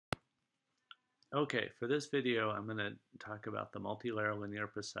Okay, for this video, I'm going to talk about the multilayer linear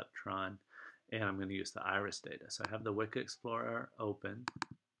perceptron, and I'm going to use the iris data. So I have the Weka Explorer open.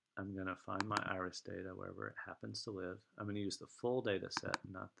 I'm going to find my iris data wherever it happens to live. I'm going to use the full data set,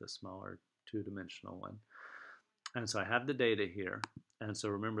 not the smaller two-dimensional one. And so I have the data here. And so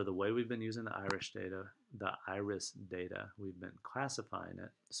remember, the way we've been using the iris data, we've been classifying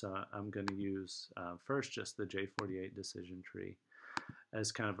it. So I'm going to use first just the J48 decision tree as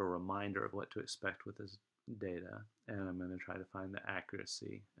kind of a reminder of what to expect with this data, and I'm going to try to find the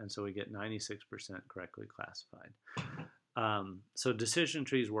accuracy. And so we get 96% correctly classified. So decision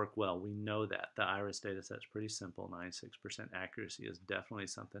trees work well. We know that. The iris data set is pretty simple. 96% accuracy is definitely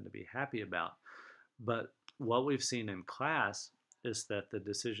something to be happy about. But what we've seen in class is that the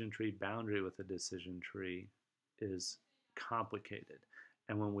decision tree boundary with a decision tree is complicated.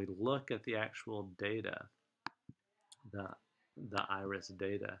 And when we look at the actual data, the iris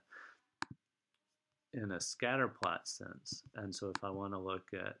data in a scatter plot sense. And so if I want to look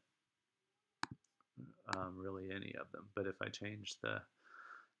at really any of them, but if I change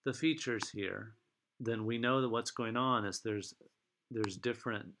the features here, then we know that what's going on is there's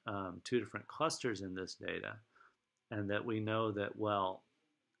different two different clusters in this data, and that we know that, well,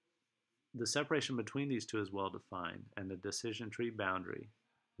 the separation between these two is well defined, and the decision tree boundary,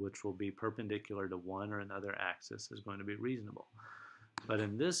 which will be perpendicular to one or another axis, is going to be reasonable. But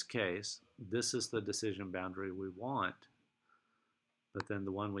in this case, this is the decision boundary we want, but then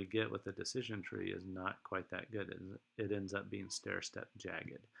the one we get with the decision tree is not quite that good. It ends up being stair-step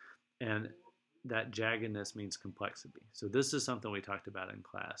jagged. And that jaggedness means complexity. So this is something we talked about in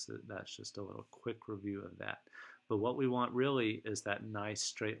class. That's just a little quick review of that. But what we want really is that nice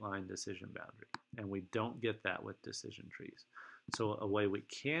straight line decision boundary. And we don't get that with decision trees. So a way we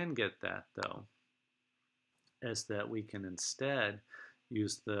can get that, though, is that we can instead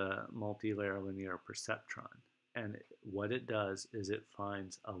use the multilayer linear perceptron. And what it does is it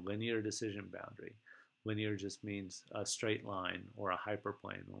finds a linear decision boundary. Linear just means a straight line or a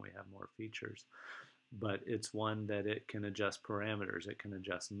hyperplane when we have more features. But it's one that it can adjust parameters. It can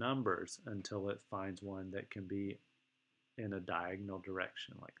adjust numbers until it finds one that can be in a diagonal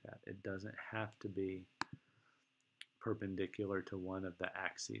direction like that. It doesn't have to be perpendicular to one of the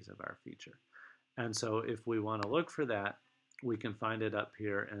axes of our feature. And so if we want to look for that, we can find it up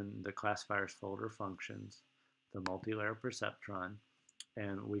here in the classifiers folder functions, the multilayer perceptron,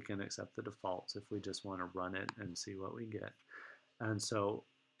 and we can accept the defaults if we just want to run it and see what we get. And so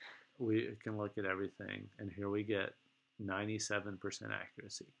we can look at everything, and here we get 97%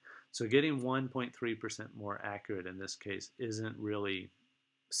 accuracy. So getting 1.3% more accurate in this case isn't really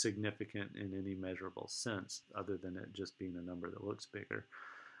significant in any measurable sense, other than it just being a number that looks bigger.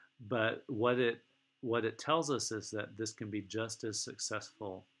 But what it tells us is that this can be just as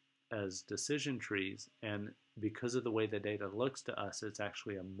successful as decision trees, and because of the way the data looks to us, it's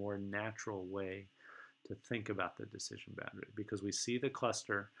actually a more natural way to think about the decision boundary, because we see the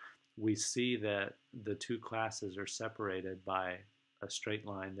cluster, we see that the two classes are separated by a straight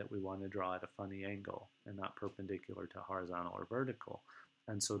line that we want to draw at a funny angle and not perpendicular to horizontal or vertical.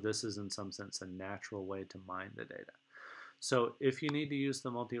 And so this is in some sense a natural way to mine the data. So if you need to use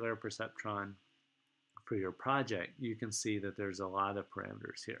the multilayer perceptron for your project, you can see that there's a lot of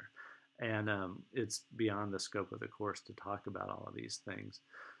parameters here. And it's beyond the scope of the course to talk about all of these things.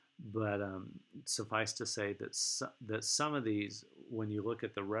 But suffice to say that some of these, when you look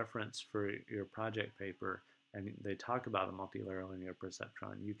at the reference for your project paper, and they talk about a multilayer linear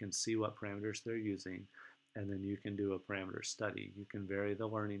perceptron, you can see what parameters they're using, and then you can do a parameter study. You can vary the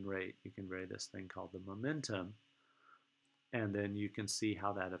learning rate. You can vary this thing called the momentum, and then you can see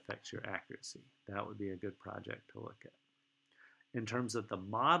how that affects your accuracy. That would be a good project to look at. In terms of the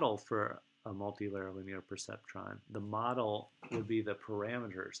model for a multilayer linear perceptron, the model would be the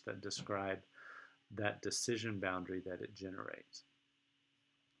parameters that describe that decision boundary that it generates.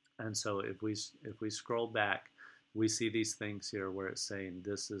 And so if we scroll back, we see these things here where it's saying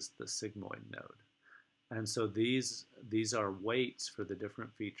this is the sigmoid node. And so these are weights for the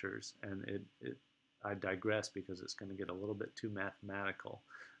different features, and I digress because it's going to get a little bit too mathematical,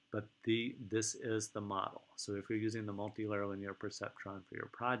 but this is the model. So if you're using the multilayer linear perceptron for your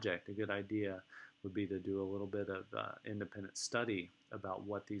project, a good idea would be to do a little bit of independent study about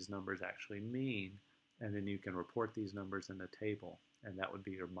what these numbers actually mean, and then you can report these numbers in a table, and that would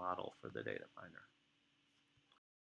be your model for the data miner.